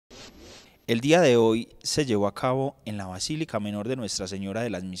El día de hoy se llevó a cabo en la Basílica Menor de Nuestra Señora de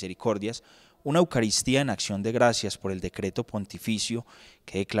las Misericordias una Eucaristía en acción de gracias por el decreto pontificio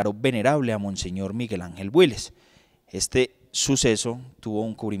que declaró venerable a Monseñor Miguel Ángel Builes. Este suceso tuvo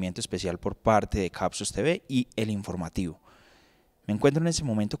un cubrimiento especial por parte de Capsos TV y El Informativo. Me encuentro en ese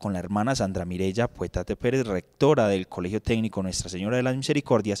momento con la hermana Sandra Mireya Puetate Pérez, rectora del Colegio Técnico Nuestra Señora de las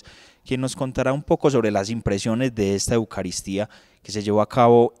Misericordias, quien nos contará un poco sobre las impresiones de esta Eucaristía que se llevó a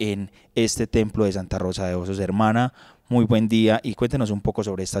cabo en este templo de Santa Rosa de Osos. Hermana, muy buen día y cuéntenos un poco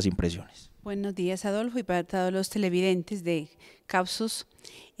sobre estas impresiones. Buenos días, Adolfo, y para todos los televidentes de Capsos.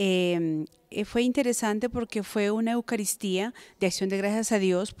 Fue interesante porque fue una Eucaristía de acción de gracias a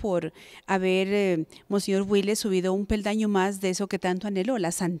Dios por haber Monseñor Builes subido un peldaño más de eso que tanto anheló,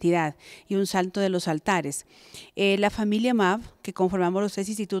 la santidad y un salto de los altares. La familia MAV, que conformamos los tres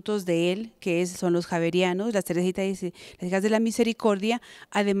institutos de él, que son los Javerianos, las Teresitas y las Hijas de la Misericordia,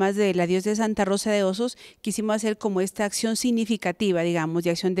 además de la Dios de Santa Rosa de Osos, quisimos hacer como esta acción significativa, digamos,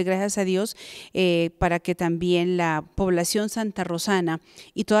 de acción de gracias a Dios, para que también la población santarrosana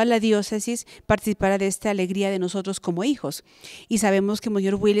y toda la diócesis participara de esta alegría de nosotros como hijos. Y sabemos que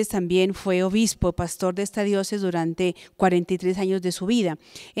Monseñor Builes también fue obispo, pastor de esta diócesis durante 43 años de su vida.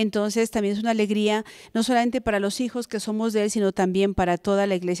 Entonces también es una alegría no solamente para los hijos que somos de él, sino también para toda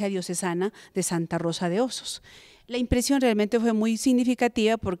la iglesia diocesana de Santa Rosa de Osos. La impresión realmente fue muy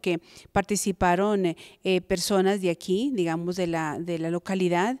significativa porque participaron personas de aquí, digamos de la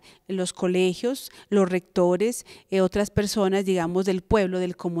localidad, los colegios, los rectores, otras personas, digamos, del pueblo,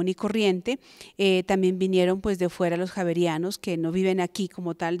 del común y corriente. También vinieron pues de fuera los javerianos que no viven aquí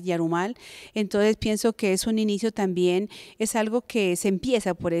como tal, Yarumal. Entonces pienso que es un inicio también, es algo que se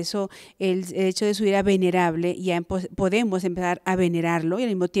empieza, por eso el hecho de subir a venerable, ya podemos empezar a venerarlo y al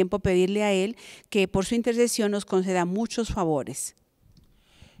mismo tiempo pedirle a él que por su intercesión nos conceda muchos favores.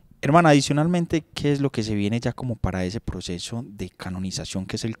 Hermana, adicionalmente, ¿qué es lo que se viene ya como para ese proceso de canonización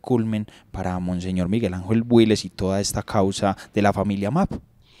que es el culmen para Monseñor Miguel Ángel Builes y toda esta causa de la familia MAP?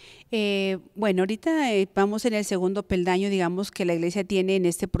 Bueno, ahorita vamos en el segundo peldaño, digamos, que la iglesia tiene en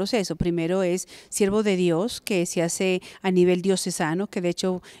este proceso. Primero es siervo de Dios, que se hace a nivel diocesano, que de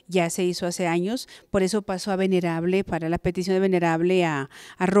hecho ya se hizo hace años, por eso pasó a venerable, para la petición de venerable a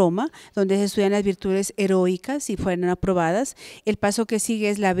Roma, donde se estudian las virtudes heroicas y fueron aprobadas. El paso que sigue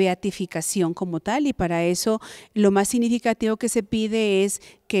es la beatificación como tal, y para eso lo más significativo que se pide es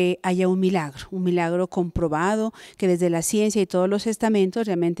que haya un milagro comprobado, que desde la ciencia y todos los estamentos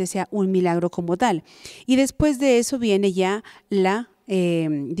realmente sea un milagro como tal. Y después de eso viene ya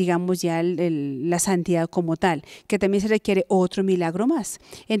digamos ya la santidad como tal, que también se requiere otro milagro más.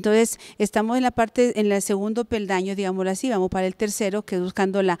 Entonces estamos en el segundo peldaño, digámoslo así, vamos para el tercero, que es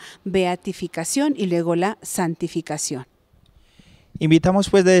buscando la beatificación y luego la santificación. Invitamos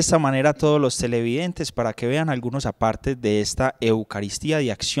pues de esta manera a todos los televidentes para que vean algunos apartes de esta Eucaristía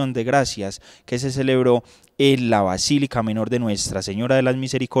de Acción de Gracias que se celebró en la Basílica Menor de Nuestra Señora de las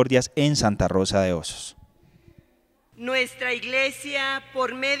Misericordias en Santa Rosa de Osos. Nuestra Iglesia,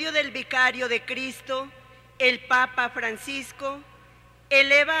 por medio del Vicario de Cristo, el Papa Francisco,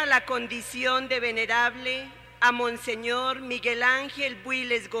 eleva a la condición de venerable a Monseñor Miguel Ángel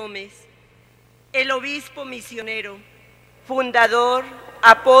Builes Gómez, el obispo misionero, fundador,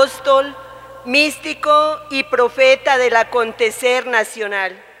 apóstol, místico y profeta del acontecer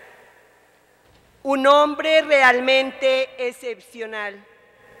nacional. Un hombre realmente excepcional,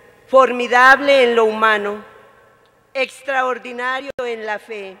 formidable en lo humano, extraordinario en la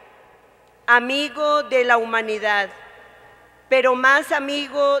fe, amigo de la humanidad, pero más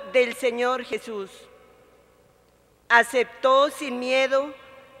amigo del Señor Jesús. Aceptó sin miedo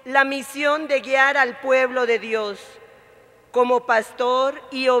la misión de guiar al pueblo de Dios como pastor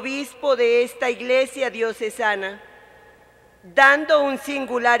y obispo de esta iglesia diocesana, dando un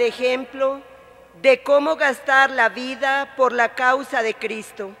singular ejemplo de cómo gastar la vida por la causa de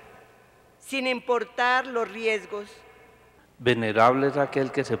Cristo, sin importar los riesgos. Venerable es aquel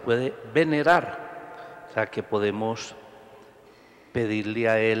que se puede venerar, o sea que podemos pedirle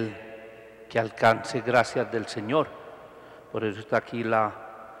a él que alcance gracias del Señor. Por eso está aquí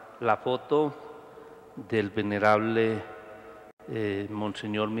la foto del venerable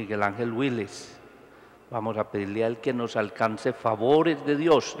Monseñor Miguel Ángel Builes. Vamos a pedirle a él que nos alcance favores de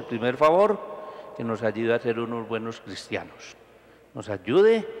Dios. El primer favor, que nos ayude a ser unos buenos cristianos, nos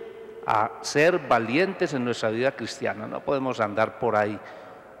ayude a ser valientes en nuestra vida cristiana. No podemos andar por ahí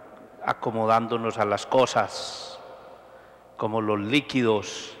acomodándonos a las cosas como los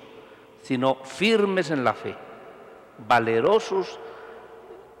líquidos, sino firmes en la fe, valerosos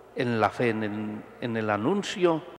en la fe, en el anuncio